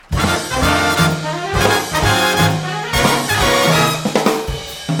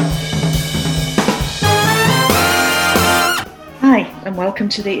welcome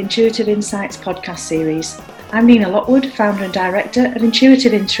to the Intuitive Insights podcast series. I'm Nina Lockwood, founder and director of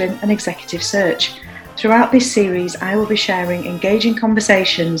Intuitive Interim and Executive Search. Throughout this series, I will be sharing engaging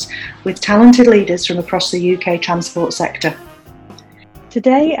conversations with talented leaders from across the UK transport sector.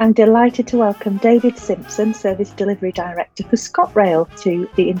 Today, I'm delighted to welcome David Simpson, Service Delivery Director for ScotRail, to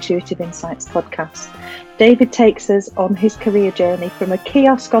the Intuitive Insights podcast. David takes us on his career journey from a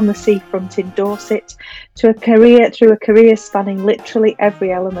kiosk on the seafront in Dorset to a career spanning literally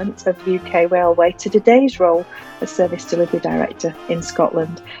every element of UK railway to today's role as Service Delivery Director in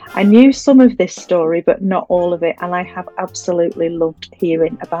Scotland. I knew some of this story, but not all of it, and I have absolutely loved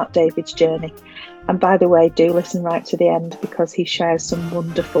hearing about David's journey. And by the way, do listen right to the end because he shares some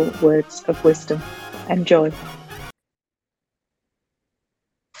wonderful words of wisdom. Enjoy.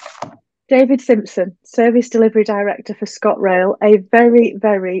 David Simpson, Service Delivery Director for ScotRail, a very,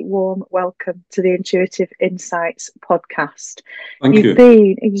 very warm welcome to the Intuitive Insights podcast. Thank you.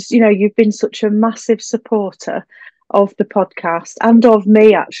 You've been such a massive supporter of the podcast and of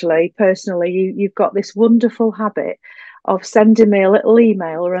me, actually, personally. You've got this wonderful habit of sending me a little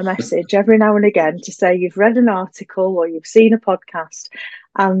email or a message every now and again to say you've read an article or you've seen a podcast,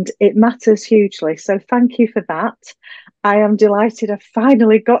 and it matters hugely. So thank you for that. I am delighted I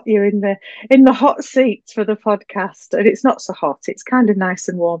finally got you in the hot seat for the podcast, and it's not so hot. It's kind of nice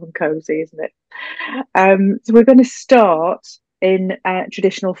and warm and cozy, isn't it? So we're going to start in a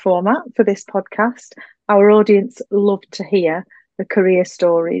traditional format for this podcast. Our audience love to hear the career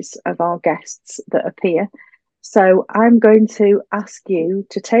stories of our guests that appear. So I'm going to ask you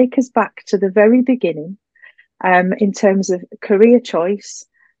to take us back to the very beginning in terms of career choice.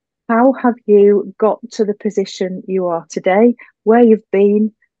 How have you got to the position you are today, where you've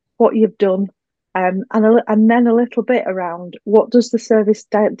been, what you've done, and then a little bit around what does the Service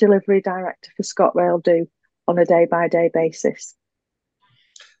Delivery Director for ScotRail do on a day-by-day basis?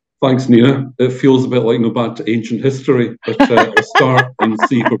 Thanks, Nina. It feels a bit like no back to ancient history, but I'll start and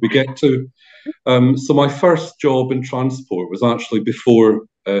see where we get to. So my first job in transport was actually before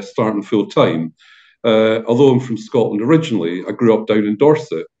starting full-time. Although I'm from Scotland originally, I grew up down in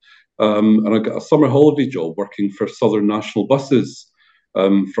Dorset. And I got a summer holiday job working for Southern National Buses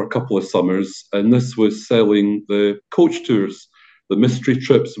for a couple of summers. And this was selling the coach tours, the mystery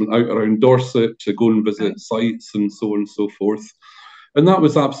trips, went out around Dorset to go and visit sites and so on and so forth. And that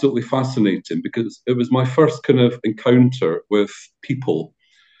was absolutely fascinating because it was my first kind of encounter with people.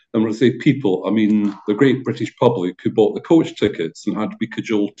 And when I say people, I mean the great British public who bought the coach tickets and had to be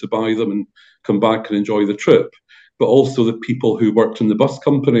cajoled to buy them and come back and enjoy the trip, but also the people who worked in the bus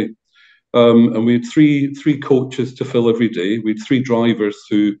company. And we had three coaches to fill every day. We had three drivers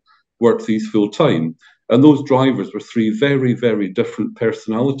who worked these full time. And those drivers were three very, very different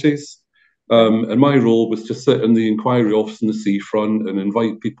personalities. And my role was to sit in the inquiry office in the seafront and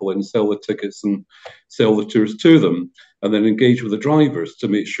invite people in, sell the tickets and sell the tours to them, and then engage with the drivers to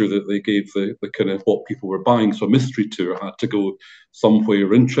make sure that they gave the kind of what people were buying. So a mystery tour had to go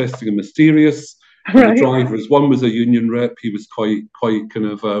somewhere interesting and mysterious. Right. And the drivers, one was a union rep. He was quite kind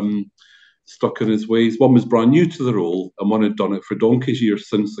of stuck in his ways. One was brand new to the role, and one had done it for donkey's years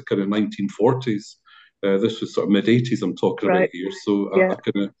since the kind of 1940s. This was sort of mid-80s I'm talking about here, so a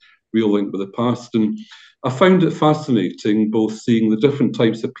kind of real link with the past. And I found it fascinating both seeing the different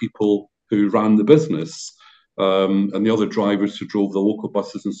types of people who ran the business and the other drivers who drove the local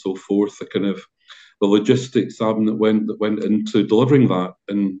buses and so forth, the kind of the logistics that went into delivering that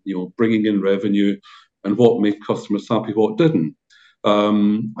and bringing in revenue and what made customers happy, what didn't.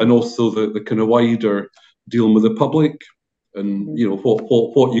 And also the kind of wider dealing with the public and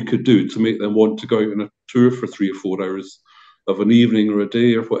what you could do to make them want to go out on a tour for 3 or 4 hours of an evening or a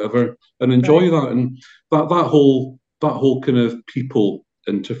day or whatever and enjoy that. And that whole kind of people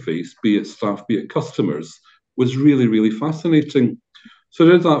interface, be it staff, be it customers, was really, really fascinating. So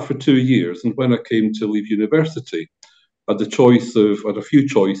I did that for 2 years, and when I came to leave university, I had a few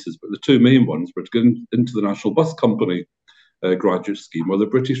choices, but the two main ones were to get into the National Bus Company graduate scheme or the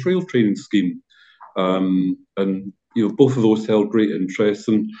British Rail Training Scheme. And both of those held great interest,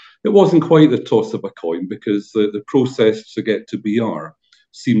 and it wasn't quite the toss of a coin because the process to get to BR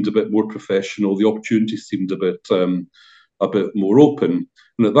seemed a bit more professional. The opportunities seemed a bit more open.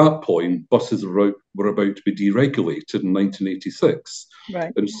 And at that point, buses were about to be deregulated in 1986.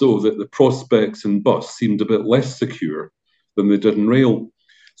 Right. And so that the prospects in bus seemed a bit less secure than they did in rail.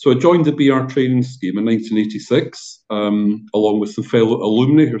 So I joined the BR training scheme in 1986, along with some fellow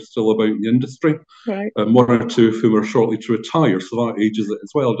alumni who are still about in the industry. Right. One or two of whom are shortly to retire, so that ages it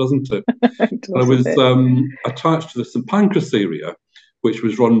as well, doesn't it? I was attached to the St Pancras area, which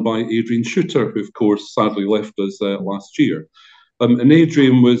was run by Adrian Shooter, who, of course, sadly left us last year. And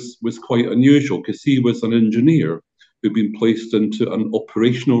Adrian was quite unusual because he was an engineer who'd been placed into an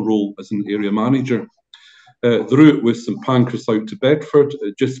operational role as an area manager. The route was St Pancras out to Bedford. It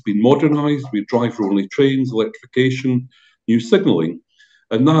had just been modernised. We had driver-only trains, electrification, new signalling.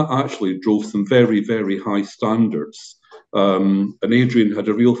 And that actually drove some very, very high standards. And Adrian had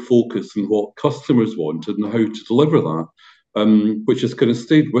a real focus on what customers wanted and how to deliver that, which has kind of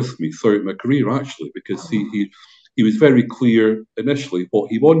stayed with me throughout my career, actually, because he was very clear initially what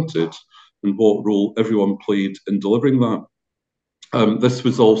he wanted and what role everyone played in delivering that. This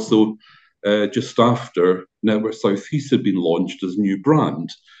was also just after Network South East had been launched as a new brand.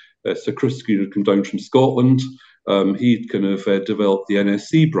 So Chris Green had come down from Scotland. He'd kind of developed the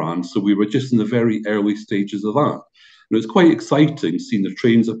NSC brand, so we were just in the very early stages of that. And it was quite exciting seeing the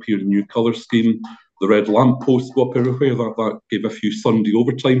trains appear in a new colour scheme, the red lampposts go up everywhere. That gave a few Sunday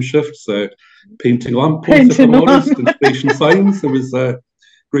overtime shifts, painting lampposts, if I'm honest, and station signs. There was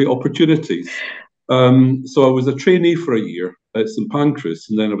great opportunities. So I was a trainee for a year at St Pancras,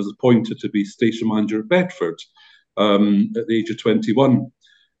 and then I was appointed to be station manager at Bedford at the age of 21.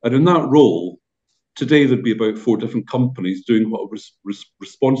 And in that role, today there'd be about 4 different companies doing what I was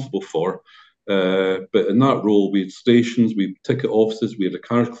responsible for. But in that role, we had stations, we had ticket offices, we had a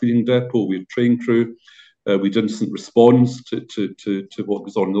car cleaning depot, we had train crew, we did instant response to what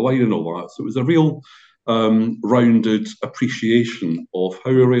was on the line and all that. So it was a real rounded appreciation of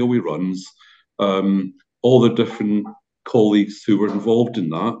how a railway runs, all the different colleagues who were involved in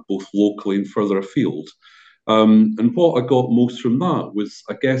that, both locally and further afield. And what I got most from that was,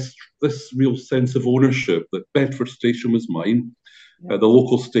 I guess, this real sense of ownership that Bedford Station was mine. The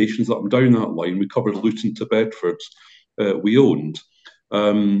local stations up and down that line, we covered Luton to Bedford, we owned.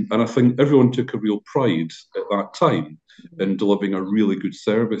 And I think everyone took a real pride at that time in delivering a really good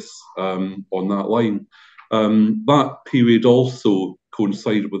service on that line. That period also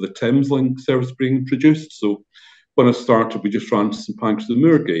coincided with the Thameslink service being introduced. So when I started, we just ran to St Pancras and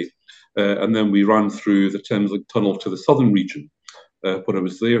Moorgate, and then we ran through the Thameslink tunnel to the southern region when I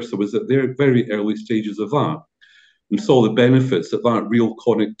was there. So I was at the very early stages of that, and saw the benefits that that real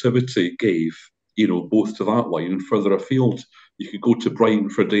connectivity gave, both to that line and further afield. You could go to Brighton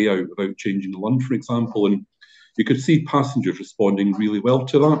for a day out without changing the Lund, for example, and you could see passengers responding really well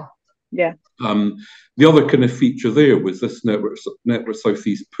to that. Yeah. The other kind of feature there was this Network South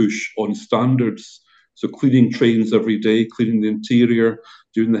East push on standards. So cleaning trains every day, cleaning the interior,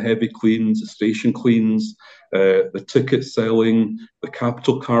 doing the heavy cleans, the station cleans, the ticket selling, the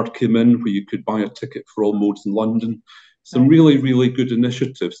Capital card came in where you could buy a ticket for all modes in London. Some really, really good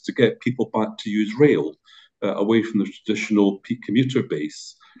initiatives to get people back to use rail away from the traditional peak commuter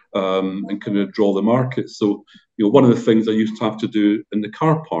base and kind of draw the market. So, one of the things I used to have to do in the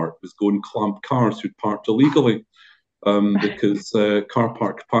car park was go and clamp cars who'd parked illegally. Because car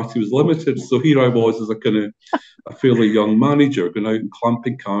park capacity was limited. So here I was as a fairly young manager, going out and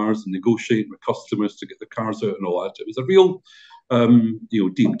clamping cars and negotiating with customers to get the cars out and all that. It was a real,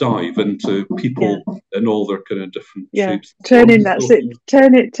 deep dive into people in all their kind of different shapes. Turning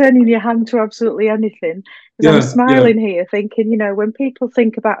turning your hand to absolutely anything. Because I'm smiling here, thinking, when people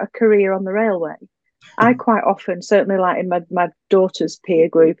think about a career on the railway, I quite often, certainly like in my daughter's peer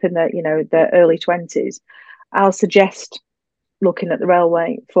group in their early 20s, I'll suggest looking at the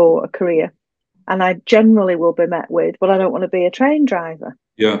railway for a career, and I generally will be met with, "Well, I don't want to be a train driver."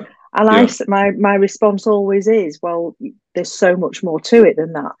 Yeah. And my response always is, "Well, there's so much more to it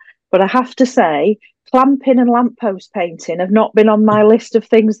than that." But I have to say, clamping and lamppost painting have not been on my list of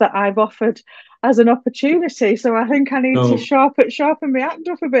things that I've offered as an opportunity. So I think I need to sharpen my act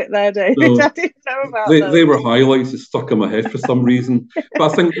up a bit there, David. I didn't know about they were highlights that stuck in my head for some reason.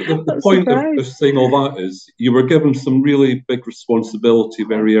 But I think the point of saying all that is you were given some really big responsibility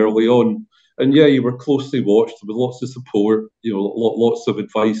very early on. And you were closely watched with lots of support, lots of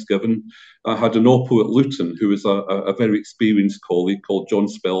advice given. I had an oppo at Luton who was a very experienced colleague called John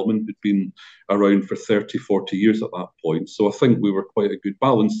Spellman, who'd been around for 30, 40 years at that point. So I think we were quite a good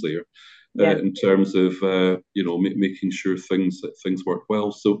balance there. In terms of making sure things work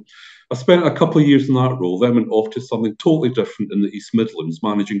well. So I spent a couple of years in that role, then went off to something totally different in the East Midlands,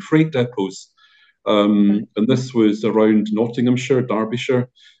 managing freight depots. And this was around Nottinghamshire, Derbyshire.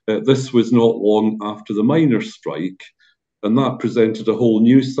 This was not long after the miners' strike, and that presented a whole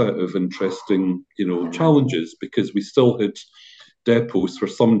new set of interesting challenges, because we still had depots where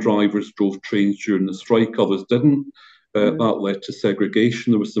some drivers drove trains during the strike, others didn't. That led to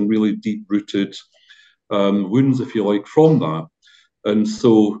segregation. There was some really deep-rooted wounds, if you like, from that. And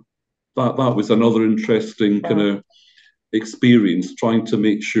so that was another interesting kind of experience, trying to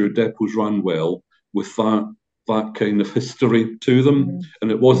make sure depots ran well with that that kind of history to them.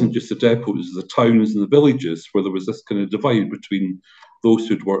 And it wasn't just the depots, the towns and the villages where there was this kind of divide between those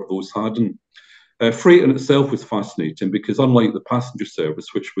who'd worked, those hadn't. Freight in itself was fascinating because unlike the passenger service,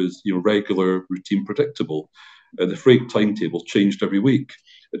 which was regular, routine, predictable, the freight timetable changed every week.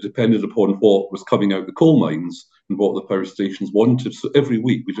 It depended upon what was coming out the coal mines and what the power stations wanted. So every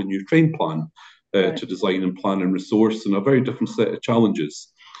week we had a new train plan to design and plan and resource, and a very different set of challenges.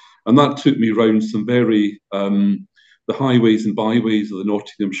 And that took me around some very, the highways and byways of the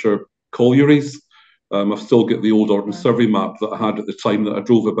Nottinghamshire collieries. I've still got the old Ordnance Survey map that I had at the time that I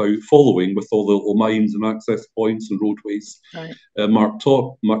drove about following, with all the little mines and access points and roadways marked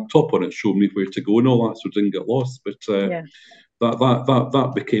up on it, showing me where to go and all that, so I didn't get lost. But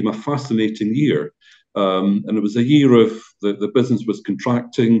that became a fascinating year. And it was a year of the business was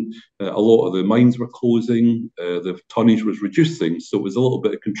contracting, a lot of the mines were closing, the tonnage was reducing, so it was a little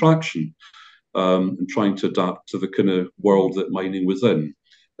bit of contraction, and trying to adapt to the kind of world that mining was in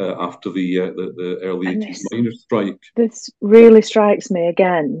after the early 80s miners' strike. This really strikes me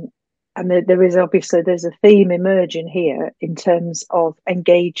again, and there's a theme emerging here in terms of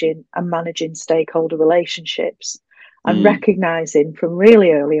engaging and managing stakeholder relationships, and recognising from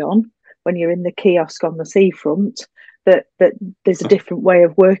really early on, when you're in the kiosk on the seafront, that there's a different way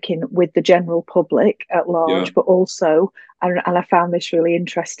of working with the general public at large, but also, and I found this really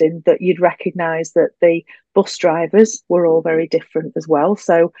interesting, that you'd recognise that the bus drivers were all very different as well.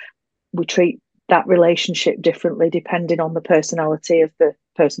 So we treat that relationship differently depending on the personality of the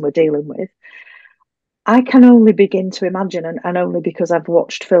person we're dealing with. I can only begin to imagine, and only because I've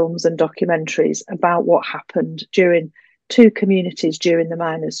watched films and documentaries about what happened during two communities during the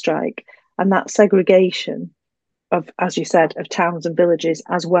miners' strike, and that segregation of, as you said, of towns and villages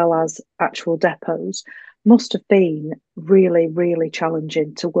as well as actual depots must have been really, really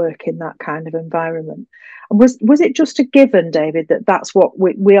challenging to work in that kind of environment. And was it just a given, David, that that's what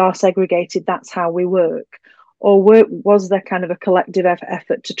we are segregated, that's how we work? Or was there kind of a collective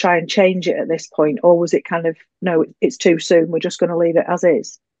effort to try and change it at this point? Or was it kind of, no, it's too soon, we're just going to leave it as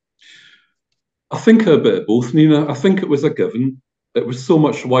is? I think a bit of both, Nina. I think it was a given. It was so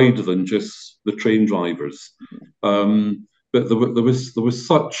much wider than just the train drivers. But there was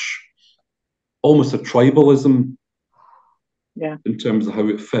such almost a tribalism in terms of how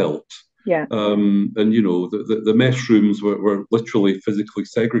it felt. And the mess rooms were literally physically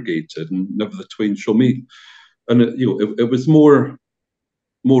segregated, and never the twain shall meet. And it was more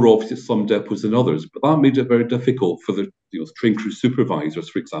obvious at some depots than others, but that made it very difficult for the train crew supervisors,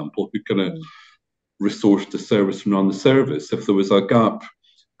 for example, who kind of resourced the service and run the service. If there was a gap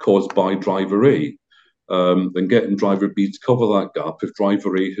caused by driver A, then getting driver B to cover that gap, if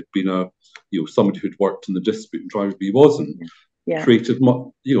driver A had been somebody who'd worked in the dispute and driver B wasn't, created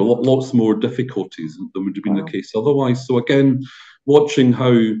lots more difficulties than would have been the case otherwise. So again, watching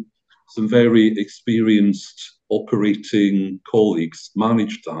how some very experienced operating colleagues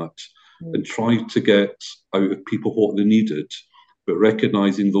managed that and tried to get out of people what they needed, but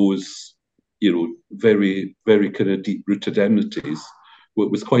recognising those very, very kind of deep-rooted enmities, it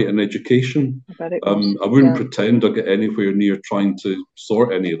was quite an education. I wouldn't pretend I get anywhere near trying to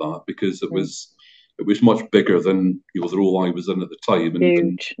sort any of that, because it was much bigger than the role I was in at the time,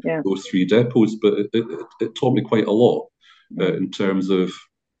 and those three depots. But it taught me quite a lot in terms of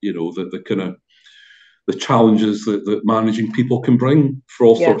the kind of the challenges that managing people can bring for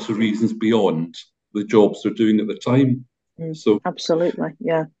all sorts of reasons beyond the jobs they're doing at the time. So absolutely,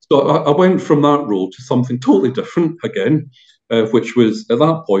 So I went from that role to something totally different again, which was, at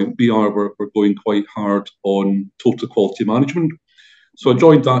that point, BR were going quite hard on total quality management. So I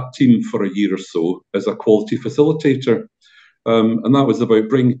joined that team for a year or so as a quality facilitator, and that was about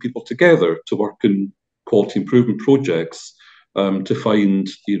bringing people together to work in quality improvement projects, to find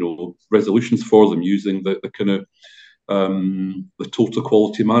resolutions for them using the kind of the total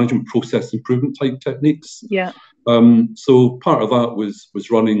quality management process improvement type techniques. So part of that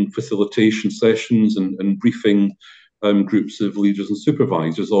was running facilitation sessions and briefing groups of leaders and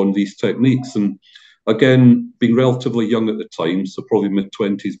supervisors on these techniques. And again, being relatively young at the time, so probably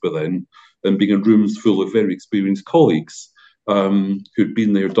mid-20s by then, and being in rooms full of very experienced colleagues who'd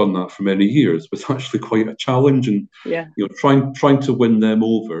been there, done that for many years, was actually quite a challenge. And trying to win them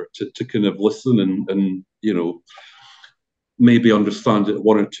over to kind of listen and maybe understand that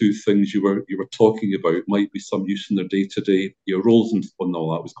one or two things you were talking about might be some use in their day-to-day roles and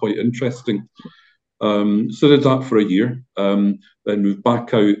all that was quite interesting. So did that for a year, then moved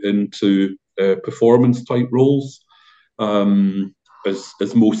back out into performance type roles,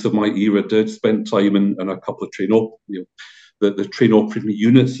 as most of my era did. Spent time in a couple of the train operating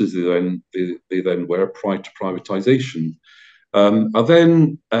units, as they then were prior to privatisation. I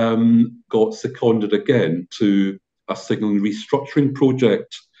then got seconded again to a signalling restructuring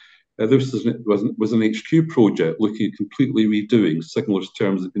project. This was an HQ project looking at completely redoing signallers'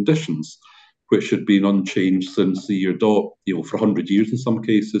 terms and conditions, which had been unchanged since the year dot, for 100 years in some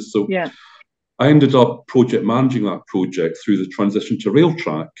cases. So I ended up project managing that project through the transition to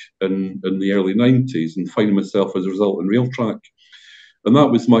Railtrack in the early 90s, and finding myself as a result in Railtrack. And that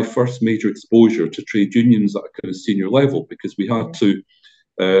was my first major exposure to trade unions at a kind of senior level, because we had to,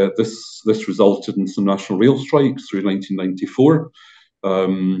 this resulted in some national rail strikes through 1994,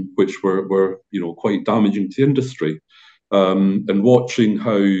 which were quite damaging to the industry. And watching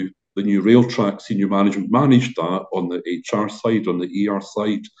how the new Railtrack senior management managed that on the HR side, on the ER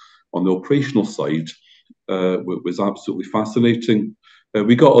side, on the operational side, was absolutely fascinating.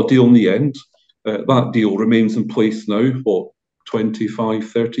 We got a deal in the end. That deal remains in place now, 25,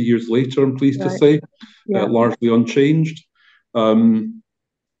 30 years later, I'm pleased to say, largely unchanged. And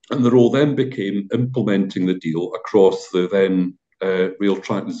the role then became implementing the deal across the then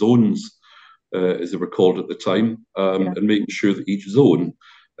Railtrack zones, as they were called at the time, and making sure that each zone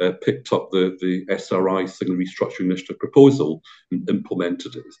picked up the SRI Signal Restructuring Initiative proposal and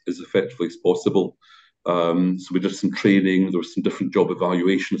implemented it as effectively as possible. So we did some training, there was some different job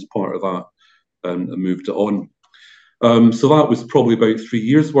evaluation as part of that, and moved it on. So that was probably about 3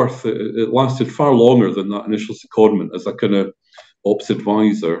 years worth. It lasted far longer than that initial secondment as a kind of ops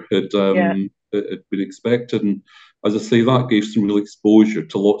advisor had been expected. And as I say, that gave some real exposure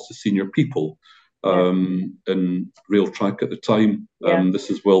to lots of senior people in Railtrack at the time.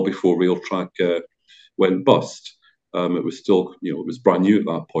 This is well before Railtrack went bust. It was still, it was brand new at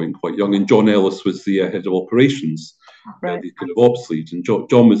that point, quite young. And John Ellis was the head of operations, the kind of ops lead. And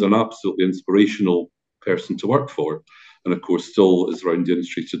John was an absolutely inspirational person to work for, and of course still is around the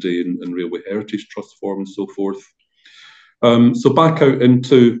industry today in Railway Heritage Trust form and so forth. So back out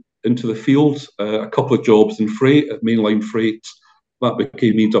into the field, a couple of jobs in freight, at mainline freight. That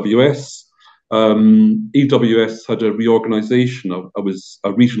became EWS. EWS had a reorganisation. I was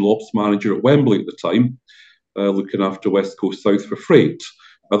a regional ops manager at Wembley at the time, looking after West Coast South for freight.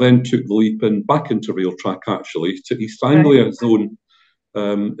 I then took the leap back into Railtrack, actually, to East Anglia zone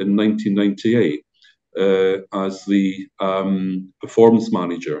in 1998 as the performance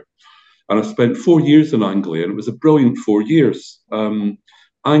manager. And I spent 4 years in Anglia, and it was a brilliant 4 years.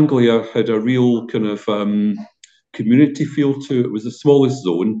 Anglia had a real kind of community feel to it. It was the smallest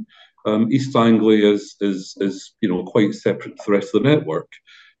zone. East Anglia is quite separate to the rest of the network.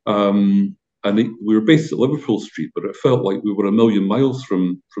 We were based at Liverpool Street, but it felt like we were a million miles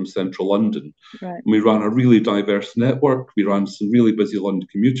from central London. And we ran a really diverse network. We ran some really busy London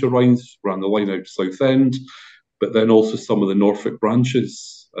commuter lines, ran the line out to Southend, but then also some of the Norfolk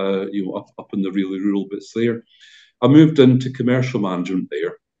branches, up in the really rural bits there. I moved into commercial management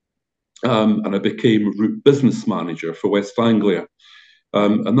there, and I became route business manager for West Anglia.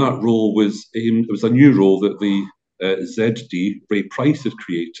 And that role was it was a new role that the ZD, Ray Price, had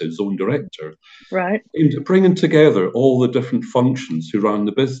created, zone director, aimed at bringing together all the different functions who ran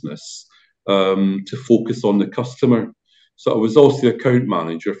the business to focus on the customer. So I was also the account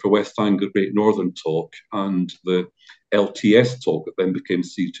manager for West Anglia Great Northern Talk and the LTS Talk that then became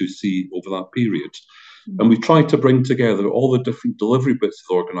C2C over that period. And we tried to bring together all the different delivery bits of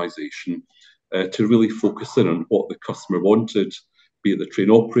the organisation to really focus in on what the customer wanted, be it the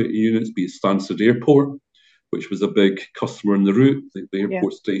train operating units, be it Stansted Airport, which was a big customer in the route. The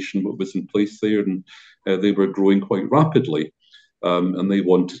airport station was in place there, and they were growing quite rapidly. And they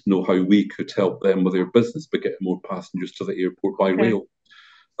wanted to know how we could help them with their business by getting more passengers to the airport by rail.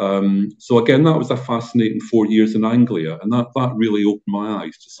 So again, that was a fascinating 4 years in Anglia, and that really opened my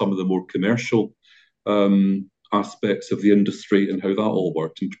eyes to some of the more commercial aspects of the industry and how that all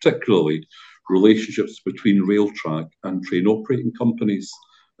worked, and particularly relationships between Railtrack and train operating companies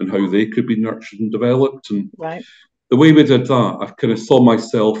and how they could be nurtured and developed. And the way we did that, I kind of saw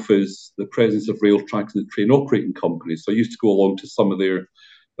myself as the presence of Railtrack and the train operating companies. So I used to go along to some of their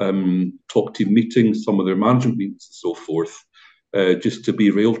talk team meetings, some of their management meetings and so forth, just to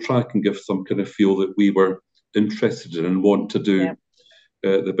be Railtrack and give some kind of feel that we were interested in and want to do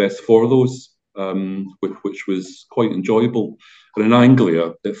the best for those. Which was quite enjoyable. And in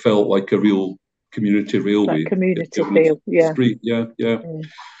Anglia, it felt like a real community railway. That community feel, street,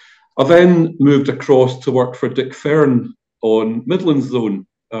 I then moved across to work for Dick Fern on Midlands Zone,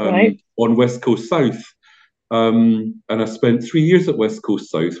 on West Coast South. And I spent 3 years at West Coast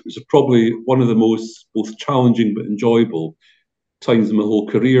South, which is probably one of the most both challenging but enjoyable times in my whole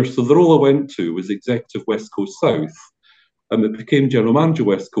career. So the role I went to was Executive West Coast South. it became general manager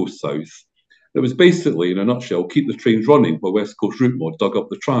West Coast South. It was basically, in a nutshell, keep the trains running while West Coast Route Mod dug up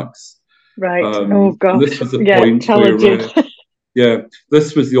the tracks. Right. Oh gosh. And this was the point challenging. where,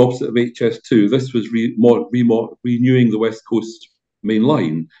 this was the opposite of HS2. This was renewing the West Coast Main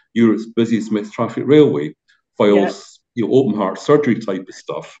Line, Europe's busiest mixed traffic railway, whilst open heart surgery type of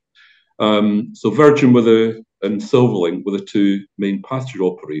stuff. So Virgin and Silverlink were the two main passenger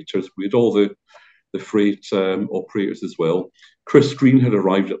operators. We had all the freight operators as well. Chris Green had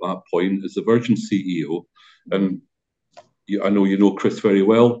arrived at that point as the Virgin CEO, and I know you know Chris very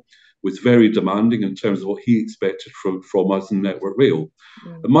well, was very demanding in terms of what he expected from us in Network Rail.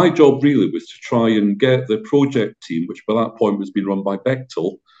 And my job really was to try and get the project team, which by that point was being run by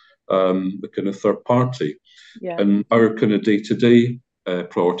Bechtel, the kind of third party, and our kind of day-to-day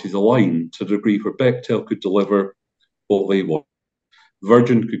priorities aligned to the degree where Bechtel could deliver what they want.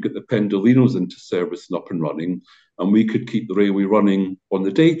 Virgin could get the Pendolinos into service and up and running, and we could keep the railway running on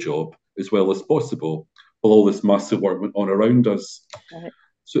the day job as well as possible, while all this massive work went on around us. Right.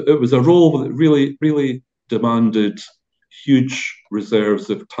 So it was a role that really, really demanded huge reserves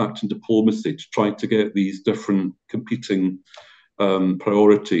of tact and diplomacy to try to get these different competing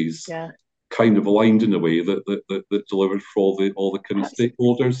priorities kind of aligned in a way that delivered for all the kind of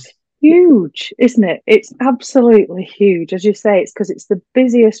stakeholders. Huge, isn't it? It's absolutely huge. As you say, it's because it's the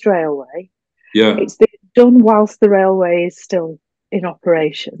busiest railway. Yeah. It's been done whilst the railway is still in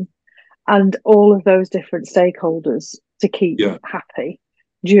operation, and all of those different stakeholders to keep happy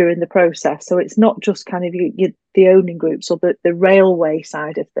during the process. So it's not just kind of the owning groups or the railway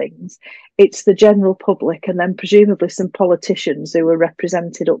side of things. It's the general public, and then presumably some politicians who are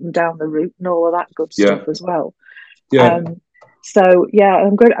represented up and down the route and all of that good stuff as well. Yeah. So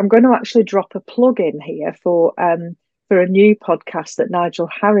I'm going to actually drop a plug in here for a new podcast that Nigel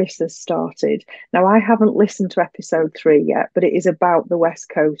Harris has started. Now, I haven't listened to episode 3 yet, but it is about the West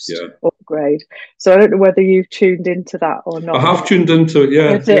Coast upgrade. So I don't know whether you've tuned into that or not. I have tuned into it,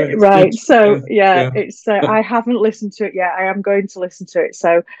 yeah. Right. Good. So it's I haven't listened to it yet. I am going to listen to it.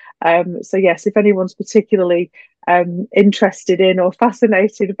 So yes, if anyone's particularly interested in or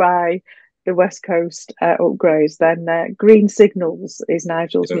fascinated by the West Coast upgrades, then Green Signals is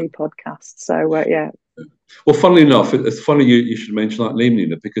Nigel's new podcast. So Well, funnily enough, it's funny you should mention that name,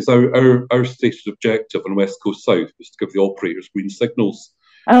 Nina, because our stated objective on West Coast South was to give the operators green signals.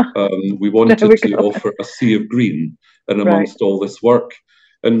 We wanted to offer a sea of green in amongst all this work.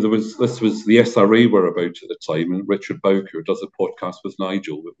 And this was the SRA were about at the time, and Richard Bowker, who does a podcast with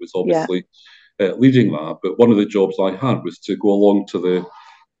Nigel, that was obviously leading that. But one of the jobs I had was to go along to the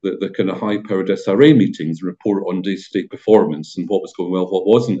kind of high-powered SRA meetings and report on day-to-day performance and what was going well, what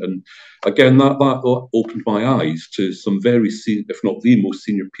wasn't. And again, that opened my eyes to some very senior, if not the most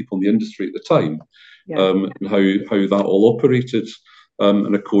senior people in the industry at the time, and how that all operated.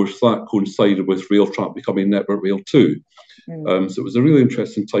 And of course, that coincided with Railtrack becoming Network Rail 2. So it was a really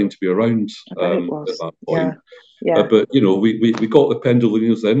interesting time to be around at that point. But, we got the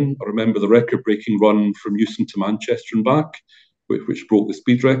Pendolinos in. I remember the record-breaking run from Euston to Manchester and back, which broke the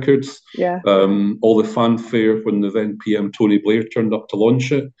speed records. All the fanfare when the then PM Tony Blair turned up to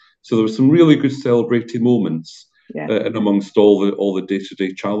launch it. So there were some really good celebrating moments in amongst all the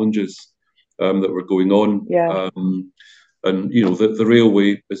day-to-day challenges that were going on. And the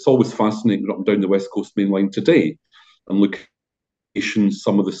railway, it's always fascinating up and down the West Coast Main Line today and locations,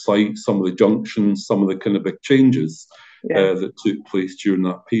 some of the sites, some of the junctions, some of the kind of big changes that took place during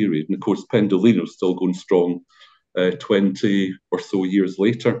that period. And of course, Pendolino's still going strong 20 or so years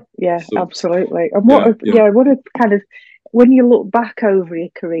later. Absolutely. And what a kind of, when you look back over your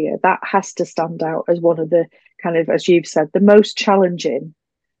career, that has to stand out as one of the kind of, as you've said, the most challenging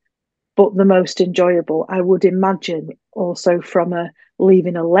but the most enjoyable, I would imagine, also from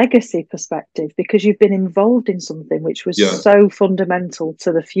leaving a legacy perspective, because you've been involved in something which was so fundamental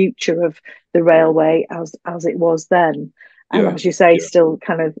to the future of the railway as it was then. And as you say, still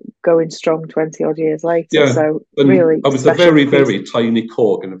kind of going strong 20 odd years later. So and really, I was a very, very tiny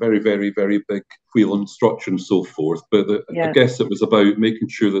cog in a very, very, very big wheel and structure and so forth. But I guess it was about making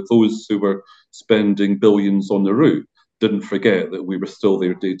sure that those who were spending billions on the route didn't forget that we were still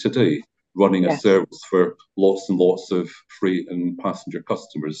there day to day, running a service for lots and lots of freight and passenger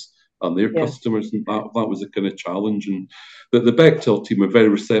customers and their customers. And that was a kind of challenge. And the Bechtel team were very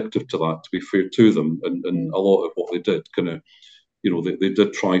receptive to that, to be fair to them. And a lot of what they did kind of, they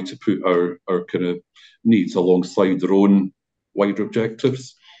did try to put our kind of needs alongside their own wider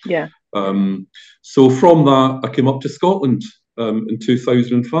objectives. So from that, I came up to Scotland in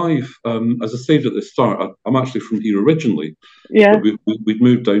 2005. As I said at the start, I'm actually from here originally. But we'd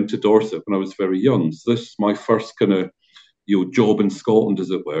moved down to Dorset when I was very young. So this is my first kind of, job in Scotland, as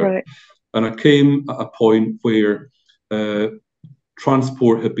it were. Right. And I came at a point where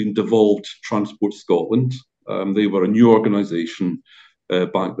Transport had been devolved to Transport Scotland. They were a new organisation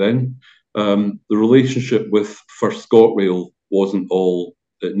back then. The relationship with First ScotRail wasn't all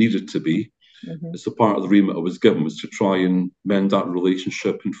it needed to be. Mm-hmm. So part of the remit I was given was to try and mend that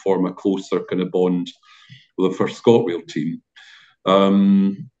relationship and form a closer kind of bond with the First ScotRail team.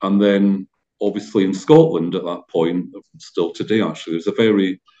 And then, obviously, in Scotland at that point, still today actually, there's a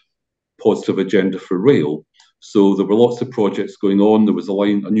very positive agenda for rail. So there were lots of projects going on. There was a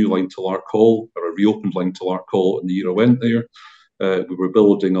new line to Larkhall, or a reopened line to Larkhall in the year I went there. We were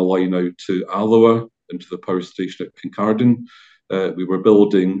building a line out to Alloa, into the power station at Kincardine. We were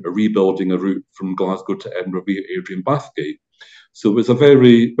rebuilding a route from Glasgow to Edinburgh via Airdrie and Bathgate. So it was a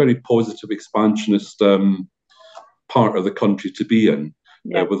very, very positive expansionist part of the country to be in,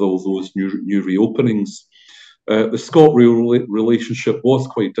 with all those new reopenings. The ScotRail relationship was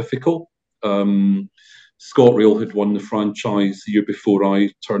quite difficult. ScotRail had won the franchise the year before I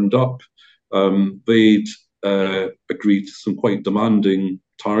turned up. They'd agreed to some quite demanding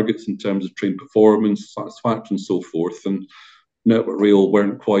targets in terms of train performance, satisfaction, and so forth. And Network Rail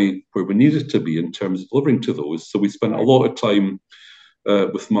weren't quite where we needed to be in terms of delivering to those. So we spent a lot of time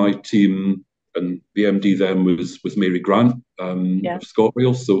with my team, and the MD then was Mary Grant of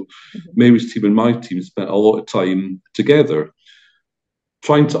ScotRail. So Mary's team and my team spent a lot of time together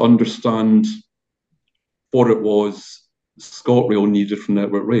trying to understand what it was ScotRail needed from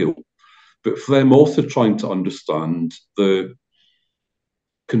Network Rail, but for them also trying to understand the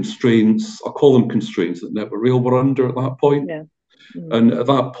constraints, I call them constraints, that Network Rail were under at that point. Yeah. Mm-hmm. And at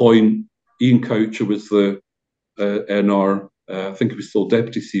that point, Ian Coucher was the NR, I think he was still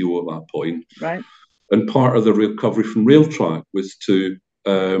Deputy CEO at that point. Right. And part of the recovery from Railtrack was to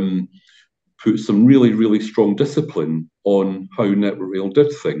put some really, really strong discipline on how Network Rail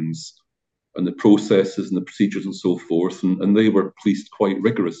did things, and the processes and the procedures and so forth. And they were policed quite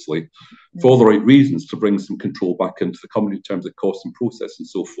rigorously for all the right reasons, to bring some control back into the company in terms of cost and process and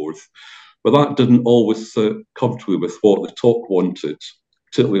so forth. But that didn't always sit comfortably with what the talk wanted,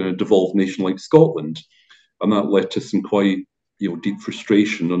 particularly in a devolved nation like Scotland. And that led to some quite deep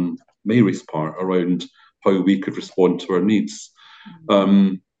frustration on Mary's part around how we could respond to our needs.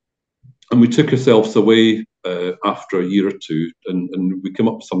 And we took ourselves away after a year or two, and we came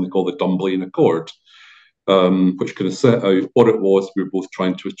up with something called the Dunblane Accord, which kind of set out what it was we were both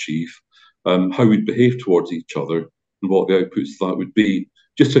trying to achieve, how we'd behave towards each other, and what the outputs of that would be,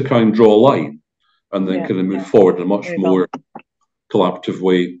 just to kind of draw a line and then kind of move forward in a much more collaborative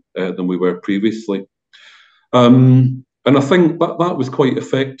way than we were previously. And I think that was quite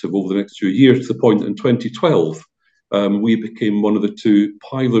effective over the next few years, to the point that in 2012, we became one of the two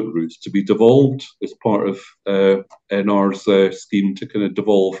pilot routes to be devolved as part of NR's scheme to kind of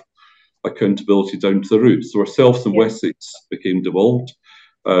devolve accountability down to the route. So ourselves and Wessex became devolved.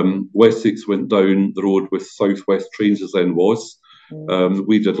 Wessex went down the road with South West Trains, as then was.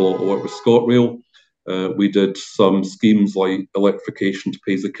 We did a lot of work with ScotRail. We did some schemes like electrification to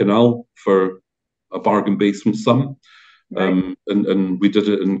Paisley Canal for a bargain basement sum. And we did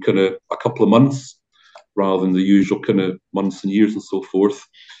it in kind of a couple of months, rather than the usual kind of months and years and so forth.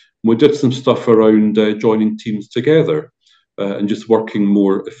 And we did some stuff around joining teams together and just working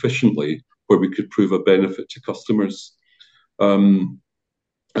more efficiently where we could prove a benefit to customers. And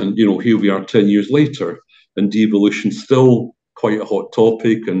here we are 10 years later, and devolution still quite a hot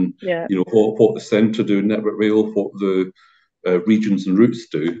topic. And what the centre do in Network Rail, what the regions and routes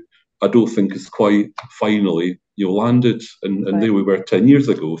do, I don't think is quite finally landed. And there we were 10 years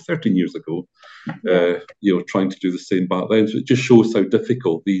ago, 13 years ago, trying to do the same back then. So it just shows how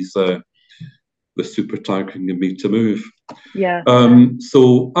difficult these the super tanker can be to move.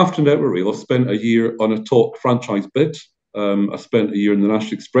 So after Network Rail, I spent a year on a talk franchise bid. I spent a year in the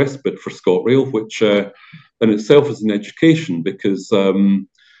National Express bid for ScotRail, which in itself is an education, because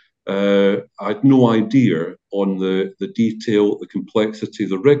I had no idea on the detail, the complexity,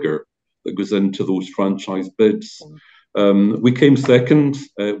 the rigour that goes into those franchise bids. We came second.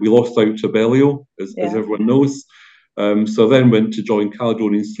 We lost out to Bellio, as everyone knows. So I then went to join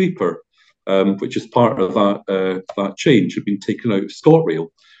Caledonian Sleeper, which is part of that change, had been taken out of ScotRail,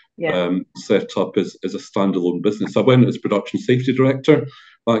 set up as a standalone business. I went as production safety director.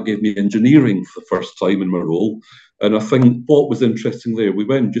 That gave me engineering for the first time in my role. And I think what was interesting there, we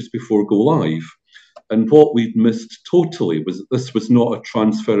went just before go live. And what we'd missed totally was that this was not a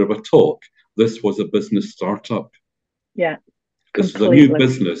transfer of a talk. This was a business startup. This was a new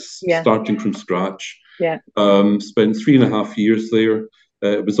business starting from scratch. Spent 3.5 years there.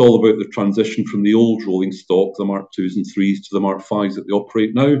 It was all about the transition from the old rolling stock, the Mark IIs and IIIs, to the Mark Vs that they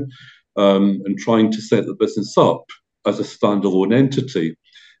operate now, and trying to set the business up as a standalone entity,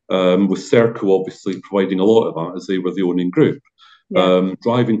 with Serco obviously providing a lot of that as they were the owning group.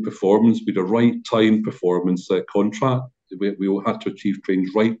 Driving performance, we had a right time performance contract. We all had to achieve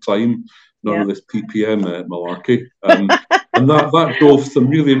trains right time, none of this PPM malarkey. And that drove some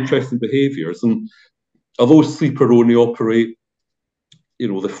really interesting behaviours. And although Sleeper only operate,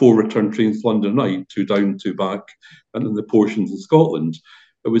 the 4 return trains London night, 2 down, 2 back, and then the portions in Scotland,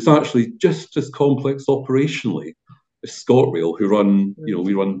 it was actually just as complex operationally as ScotRail, who run,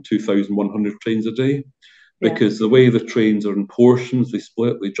 we run 2,100 trains a day. Because the way the trains are in portions, they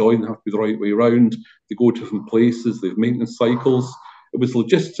split, they join, they have to be the right way around, they go to different places, they have maintenance cycles. It was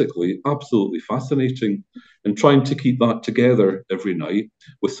logistically absolutely fascinating. And trying to keep that together every night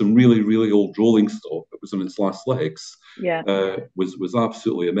with some really, really old rolling stock that was on its last legs was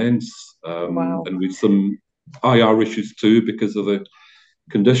absolutely immense. And with some IR issues too because of the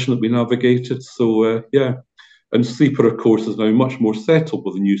condition that we navigated. So, And Sleeper, of course, is now much more settled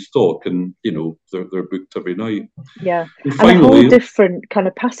with the new stock, and they're booked every night. Yeah, and finally, a whole different kind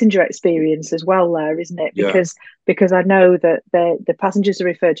of passenger experience as well, there, isn't it? Because I know that the passengers are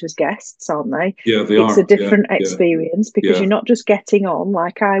referred to as guests, aren't they? Yeah, they are. It's a different experience because you're not just getting on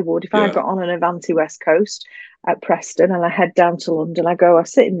like I would if I got on an Avanti West Coast at Preston and I head down to London. I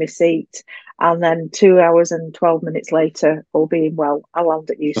sit in my seat, and then 2 hours and 12 minutes later, all being well, I land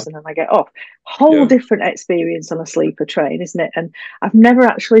at Euston and I get off. Whole different experience on a sleeper train, isn't it? And I've never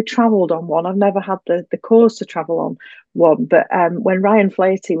actually travelled on one. I've never had the cause to travel on one. But when Ryan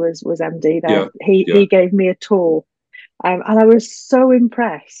Flaherty was MD there, he gave me a tour, and I was so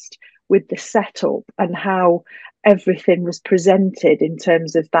impressed with the setup and how everything was presented in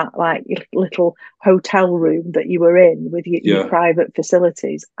terms of that like little hotel room that you were in with your private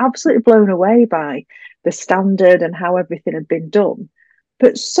facilities. Absolutely blown away by the standard and how everything had been done,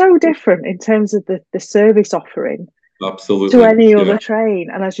 but so different in terms of the service offering to any other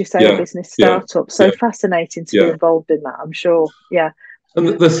train. And as you say, a business startup, so fascinating to be involved in that, I'm sure. And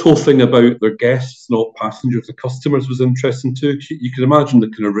this whole thing about their guests, not passengers, the customers, was interesting too. You can imagine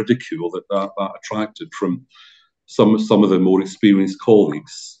the kind of ridicule that attracted from some of the more experienced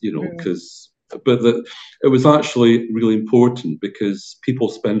colleagues, but it was actually really important because people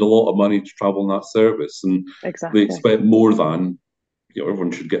spend a lot of money to travel on that service, and they expect more than,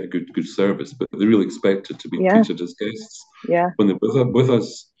 everyone should get a good service, but they really expect it to be treated as guests when they're with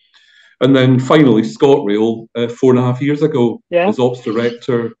us. And then finally, ScotRail, 4.5 years ago, as Ops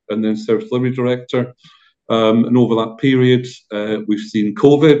Director and then Service Delivery Director. And over that period, we've seen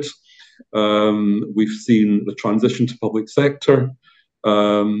COVID, we've seen the transition to public sector,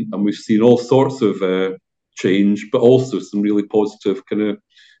 and we've seen all sorts of change, but also some really positive kind of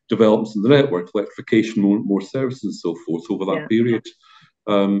developments in the network, electrification, more services and so forth over that period.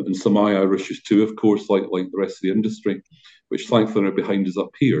 And some IR issues too, of course, like the rest of the industry, which thankfully are behind us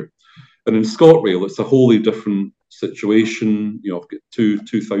up here. And in ScotRail, it's a wholly different situation. I've got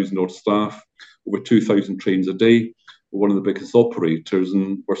 2,000 odd staff, over 2,000 trains a day. We're one of the biggest operators,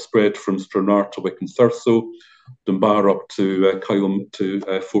 and we're spread from Stranraer to Wick and Thurso, Dunbar up to Kyleham to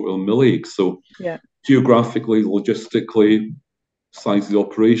Fort William Mill Lake. So geographically, logistically, size of the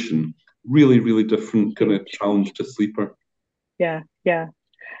operation, really, really different kind of challenge to Sleeper.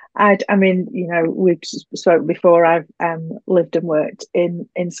 I mean, we've spoken before. I've lived and worked in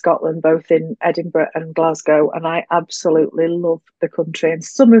Scotland, both in Edinburgh and Glasgow, and I absolutely love the country. And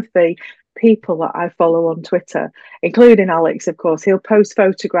some of the people that I follow on Twitter, including Alex, of course, he'll post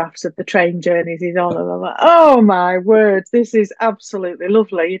photographs of the train journeys he's on, and I'm like, oh my word, this is absolutely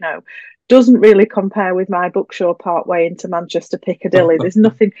lovely. Doesn't really compare with my Buckshaw Parkway into Manchester Piccadilly. There's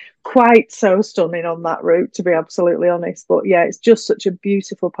nothing quite so stunning on that route, to be absolutely honest. But it's just such a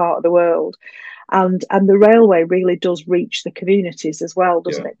beautiful part of the world. And the railway really does reach the communities as well,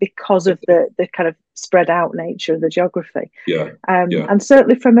 doesn't it? Because of the kind of spread out nature of the geography. And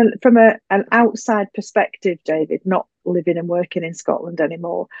certainly from an outside perspective, David, not living and working in Scotland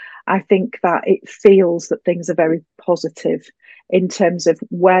anymore, I think that it feels that things are very positive in terms of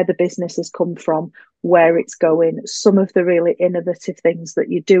where the business has come from, where it's going, some of the really innovative things that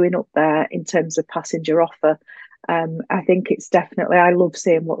you're doing up there in terms of passenger offer. I think it's definitely, I love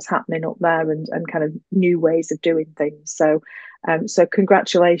seeing what's happening up there and kind of new ways of doing things. So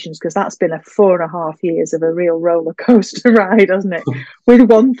congratulations, because that's been a 4.5 years of a real roller coaster ride, hasn't it? With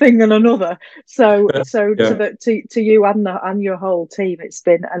one thing and another. So to you and your whole team, it's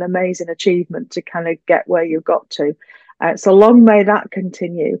been an amazing achievement to kind of get where you got to. So long may that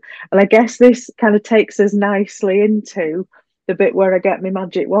continue. And I guess this kind of takes us nicely into the bit where I get my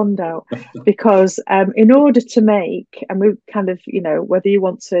magic wand out, because in order to make, and we kind of, whether you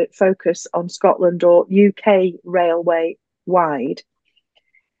want to focus on Scotland or UK railway wide,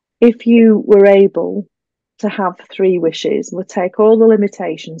 if you were able to have three wishes, we'll take all the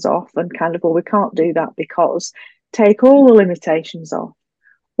limitations off and kind of, well, we can't do that because take all the limitations off.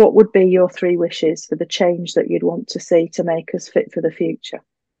 What would be your three wishes for the change that you'd want to see to make us fit for the future?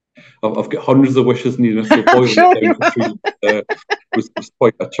 I've got hundreds of wishes, Nina, so boiling it down to three was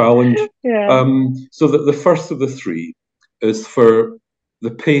quite a challenge. Yeah. So the first of the three is for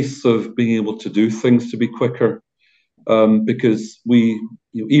the pace of being able to do things to be quicker, because we,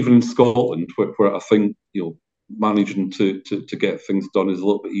 even in Scotland, where I think managing to get things done is a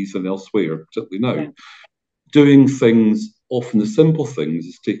little bit easier than elsewhere, particularly now. Yeah. Doing things, often the simple things,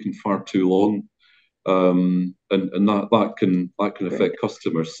 is taking far too long. And that can affect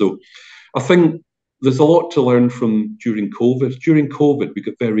customers. So I think there's a lot to learn from during COVID. During COVID, we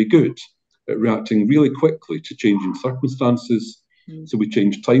got very good at reacting really quickly to changing circumstances. So we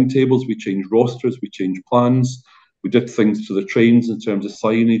changed timetables, we changed rosters, we changed plans. We did things to the trains in terms of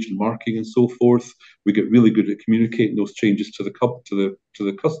signage and marking and so forth. We get really good at communicating those changes to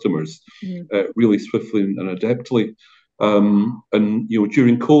the customers really swiftly and adeptly. And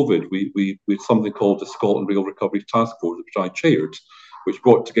during COVID, we had something called the Scotland Rail Recovery Task Force, which I chaired, which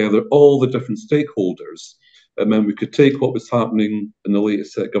brought together all the different stakeholders. And then we could take what was happening in the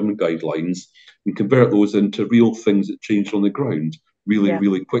latest set of government guidelines and convert those into real things that changed on the ground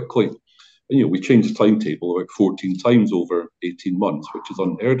really quickly. And, we changed the timetable about 14 times over 18 months, which is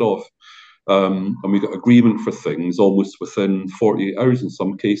unheard of. And we got agreement for things almost within 48 hours in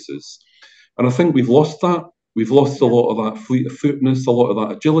some cases. And I think we've lost that. We've lost a lot of that fleet of footness, a lot of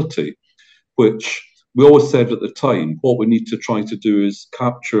that agility, which we always said at the time, what we need to try to do is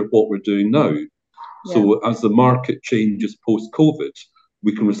capture what we're doing now. Yeah. So as the market changes post-COVID,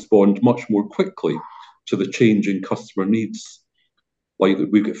 we can respond much more quickly to the changing customer needs. Like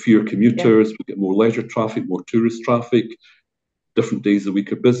we get fewer commuters, we get more leisure traffic, more tourist traffic, different days of the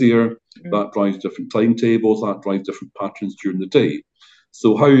week are busier, that drives different timetables, that drives different patterns during the day.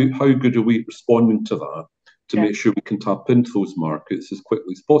 So how good are we at responding to that to make sure we can tap into those markets as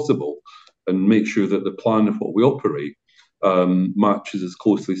quickly as possible and make sure that the plan of what we operate matches as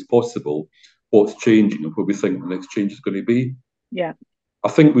closely as possible what's changing and what we think the next change is going to be? Yeah. I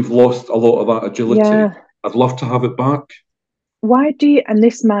think we've lost a lot of that agility. Yeah. I'd love to have it back. Why do you, and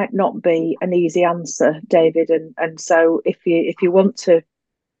this might not be an easy answer, David, and so if you want to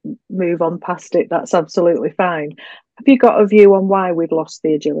move on past it, that's absolutely fine. Have you got a view on why we've lost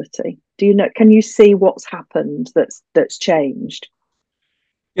the agility? Do you know? Can you see what's happened that's changed?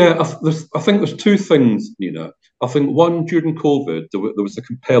 Yeah, I think there's two things, Nina. I think one, during COVID, there was a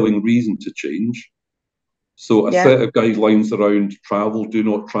compelling reason to change. So a set of guidelines around travel, do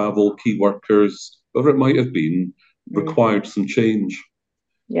not travel, key workers, whatever it might have been, required some change.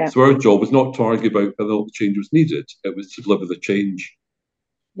 Yeah. So our job was not to argue about whether the change was needed. It was to deliver the change.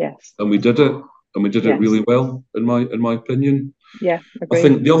 Yes. And we did it. And we did it really well, in my opinion. Yeah, agreed. I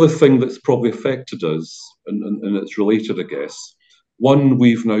think the other thing that's probably affected us, and it's related, I guess, one,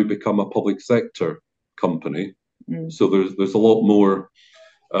 we've now become a public sector company. So there's a lot more,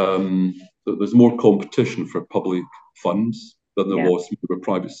 there's more competition for public funds than there was in the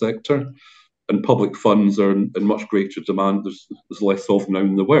private sector. And public funds are in much greater demand. There's less of them now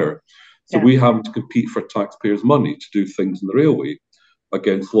than there were. So we have to compete for taxpayers' money to do things in the railway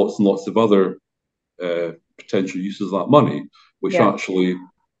against lots and lots of other potential uses of that money, which actually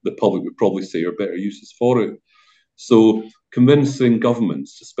the public would probably say are better uses for it. So convincing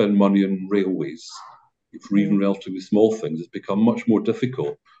governments to spend money on railways for even relatively small things has become much more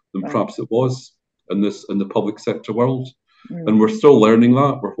difficult than perhaps it was in the public sector world. And we're still learning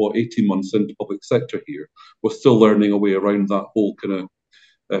that. We're 18 months into public sector here. We're still learning a way around that whole kind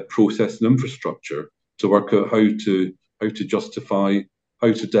of process and infrastructure to work out how to justify,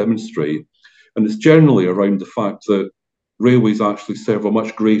 how to demonstrate. And it's generally around the fact that railways actually serve a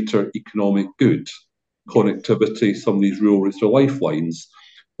much greater economic good, connectivity, some of these rural routes are lifelines,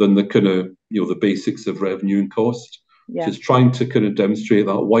 than the kind of, the basics of revenue and cost. Yeah. So it's trying to kind of demonstrate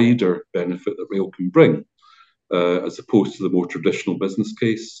that wider benefit that rail can bring, as opposed to the more traditional business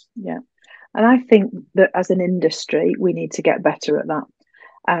case. Yeah. And I think that as an industry, we need to get better at that.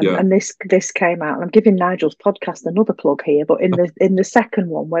 And this came out, and I'm giving Nigel's podcast another plug here, but in the second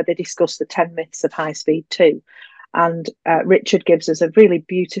one where they discuss the 10 myths of high speed 2, and Richard gives us a really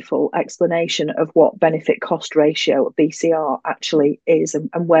beautiful explanation of what benefit cost ratio, BCR, actually is and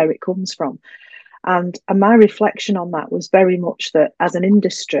where it comes from. And my reflection on that was very much that as an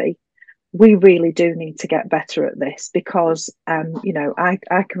industry, we really do need to get better at this, because, I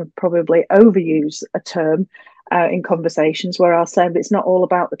can probably overuse a term in conversations where I'll say, but it's not all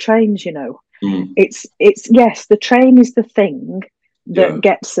about the trains, Mm. It's yes, the train is the thing Yeah. that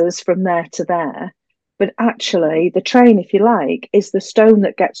gets us from there to there. But actually, the train, if you like, is the stone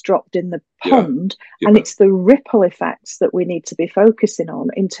that gets dropped in the pond, and it's the ripple effects that we need to be focusing on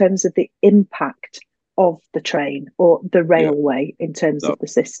in terms of the impact of the train or the railway in terms of the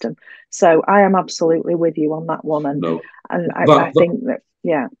system. So I am absolutely with you on that one, and I think that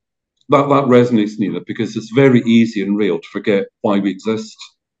that resonates, Nina, because it's very easy in rail to forget why we exist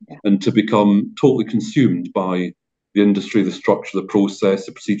and to become totally consumed by the industry, the structure, the process,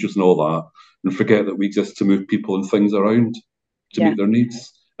 the procedures, and all that, and forget that we exist to move people and things around to meet their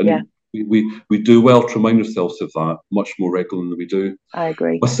needs. And we do well to remind ourselves of that much more regularly than we do. I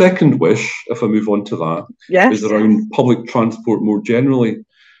agree. My second wish, if I move on to that, is around public transport more generally.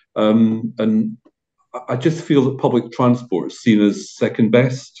 And I just feel that public transport is seen as second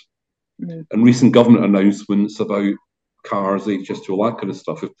best. Mm. And recent government announcements about cars, HS2, all that kind of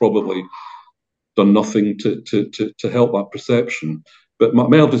stuff have probably done nothing to help that perception. But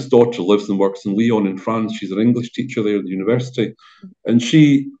my eldest daughter lives and works in Lyon in France. She's an English teacher there at the university, and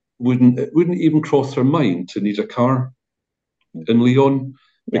it wouldn't even cross her mind to need a car in Lyon,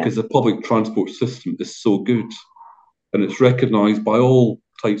 because the public transport system is so good, and it's recognised by all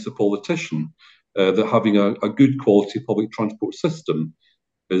types of politicians that having a good quality public transport system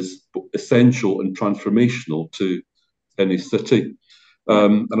is essential and transformational to any city.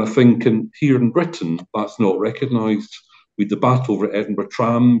 And I think here in Britain, that's not recognised. We debate over Edinburgh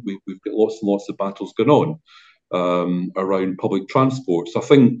Tram. We've got lots and lots of battles going on around public transport. So I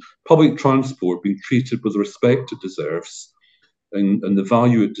think public transport being treated with the respect it deserves and the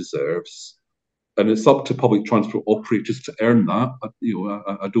value it deserves, and it's up to public transport operators to earn that.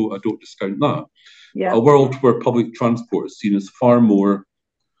 I don't discount that. A world where public transport is seen as far more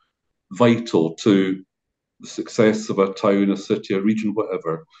vital to the success of a town, a city, a region,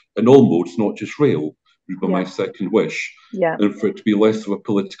 whatever, in all modes, not just rail, would be my second wish. And for it to be less of a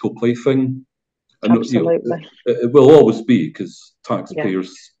political plaything. And absolutely, it will always be, because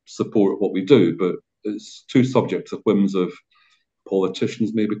taxpayers support what we do, but it's too subject to the whims of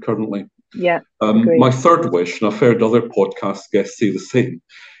politicians maybe currently. My third wish, and I've heard other podcast guests say the same,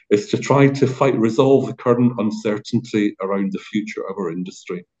 is to try to resolve the current uncertainty around the future of our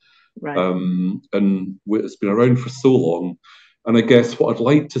industry. And it's been around for so long. And I guess what I'd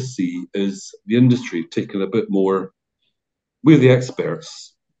like to see is the industry taking a bit more, we're the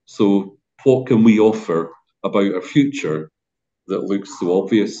experts. So what can we offer about our future that looks so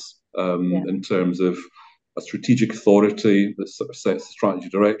obvious in terms of a strategic authority that sort of sets the strategy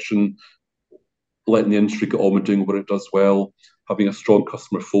direction, letting the industry get on with doing what it does well, having a strong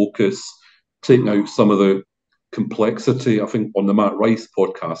customer focus, taking out some of the complexity. I think on the Matt Rice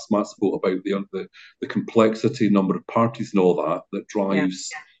podcast, Matt spoke about the complexity, number of parties and all that drives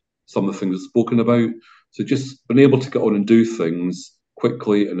some of the things we've spoken about. So just being able to get on and do things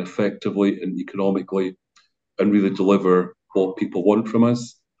quickly and effectively and economically and really deliver what people want from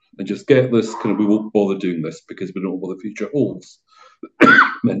us, and just get this kind of, we won't bother doing this because we don't know what the future holds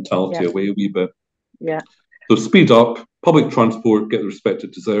mentality away a wee bit. So speed up, public transport, get the respect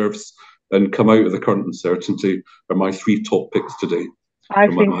it deserves, and come out of the current uncertainty are my three top picks today. I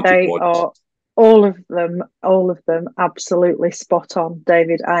think they are all of them absolutely spot on,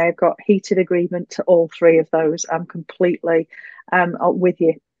 David. I have got heated agreement to all three of those. I'm completely with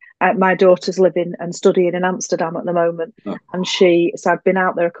you. My daughter's living and studying in Amsterdam at the moment, and so I've been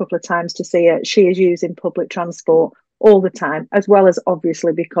out there a couple of times to see her. She is using public transport all the time, as well as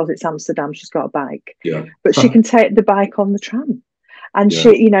obviously because it's Amsterdam, she's got a bike. But she can take the bike on the tram. And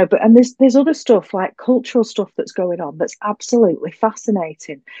she, and there's other stuff like cultural stuff that's going on that's absolutely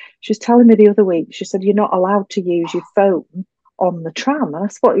fascinating. She was telling me the other week, she said, you're not allowed to use your phone on the tram. And I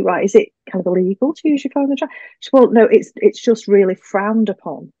thought, right, is it kind of illegal to use your phone on the tram? She said, well, no, it's just really frowned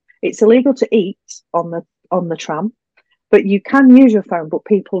upon. It's illegal to eat on the tram, but you can use your phone, but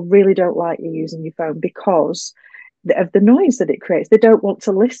people really don't like you using your phone because of the noise that it creates. They don't want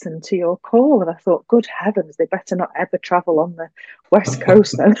to listen to your call. And I thought, good heavens, they better not ever travel on the West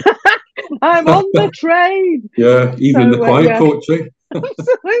Coast then. I'm on the train. Even in the quiet poetry.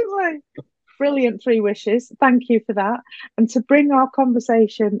 Absolutely. Brilliant three wishes. Thank you for that. And to bring our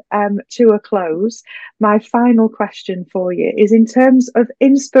conversation to a close, my final question for you is in terms of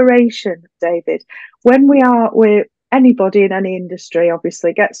inspiration, David. When we're anybody in any industry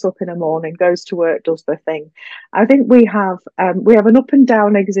obviously gets up in the morning, goes to work, does their thing. I think we have an up and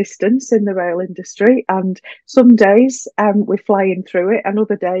down existence in the rail industry, and some days we're flying through it, and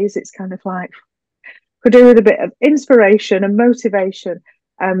other days it's kind of like could do with a bit of inspiration and motivation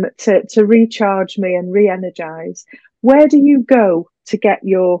to recharge me and re-energize. Where do you go to get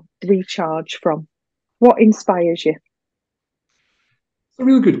your recharge from? What inspires you? It's a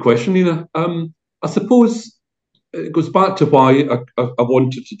really good question, Nina. I suppose it goes back to why I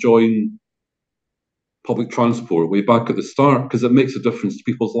wanted to join public transport way back at the start, because it makes a difference to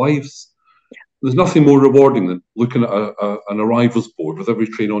people's lives. There's nothing more rewarding than looking at an arrivals board with every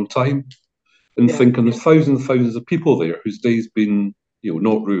train on time and thinking there's thousands and thousands of people there whose day's been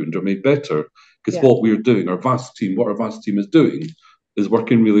not ruined or made better, because what we're doing, what our vast team is doing, is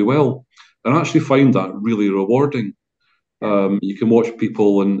working really well. And I actually find that really rewarding. You can watch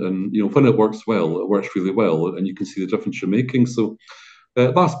people and when it works well, it works really well, and you can see the difference you're making. So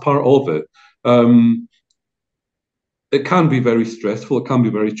that's part of it. It can be very stressful. It can be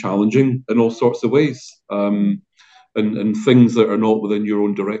very challenging in all sorts of ways. And things that are not within your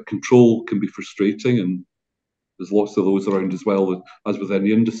own direct control can be frustrating. And there's lots of those around as well, as with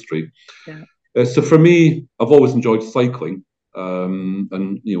any industry. So for me, I've always enjoyed cycling.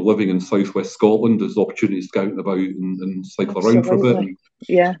 And living in southwest Scotland, there's opportunities to go out and about and cycle around for a bit,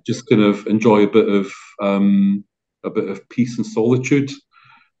 and just kind of enjoy a bit of peace and solitude,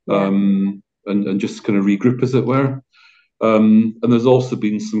 and just kind of regroup, as it were. And there's also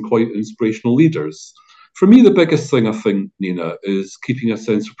been some quite inspirational leaders. For me, the biggest thing, I think, Nina, is keeping a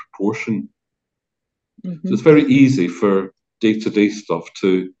sense of proportion. So it's very easy for day-to-day stuff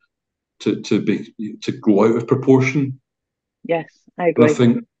to go out of proportion. Yes, I agree. And I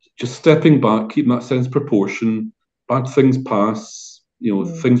think just stepping back, keeping that sense of proportion, bad things pass,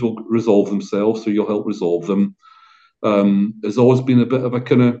 things will resolve themselves, so you'll help resolve them. Has always been a bit of a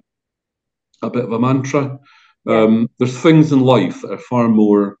mantra. There's things in life that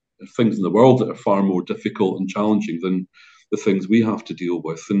are things in the world that are far more difficult and challenging than the things we have to deal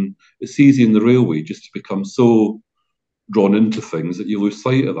with. And it's easy in the railway just to become so drawn into things that you lose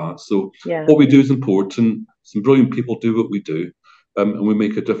sight of that. So what we do is important. Some brilliant people do what we do, and we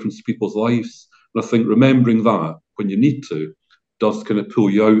make a difference to people's lives. And I think remembering that when you need to does kind of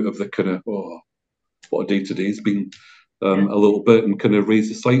pull you out of the kind of, what a day-to-day's been, a little bit, and kind of raise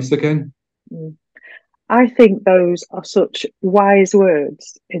the sights again. I think those are such wise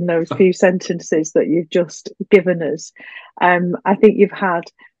words in those few sentences that you've just given us. I think you've had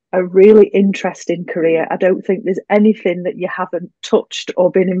a really interesting career. I don't think there's anything that you haven't touched or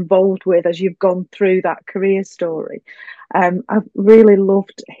been involved with as you've gone through that career story. I've really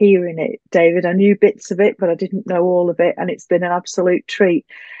loved hearing it, David. I knew bits of it, but I didn't know all of it. And it's been an absolute treat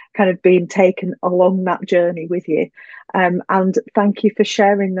kind of being taken along that journey with you. And thank you for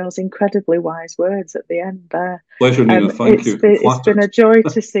sharing those incredibly wise words at the end there. Pleasure, Nina. Thank you. It's been a joy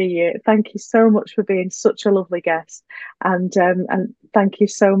to see you. Thank you so much for being such a lovely guest. And thank you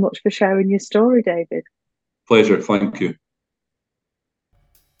so much for sharing your story, David. Pleasure. Thank you.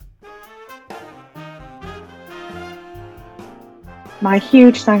 My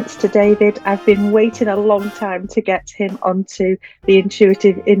huge thanks to David. I've been waiting a long time to get him onto the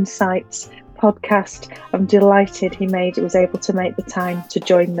Intuitive Insights podcast. I'm delighted he was able to make the time to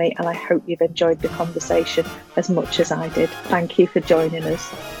join me, and I hope you've enjoyed the conversation as much as I did. Thank you for joining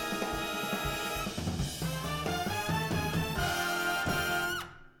us.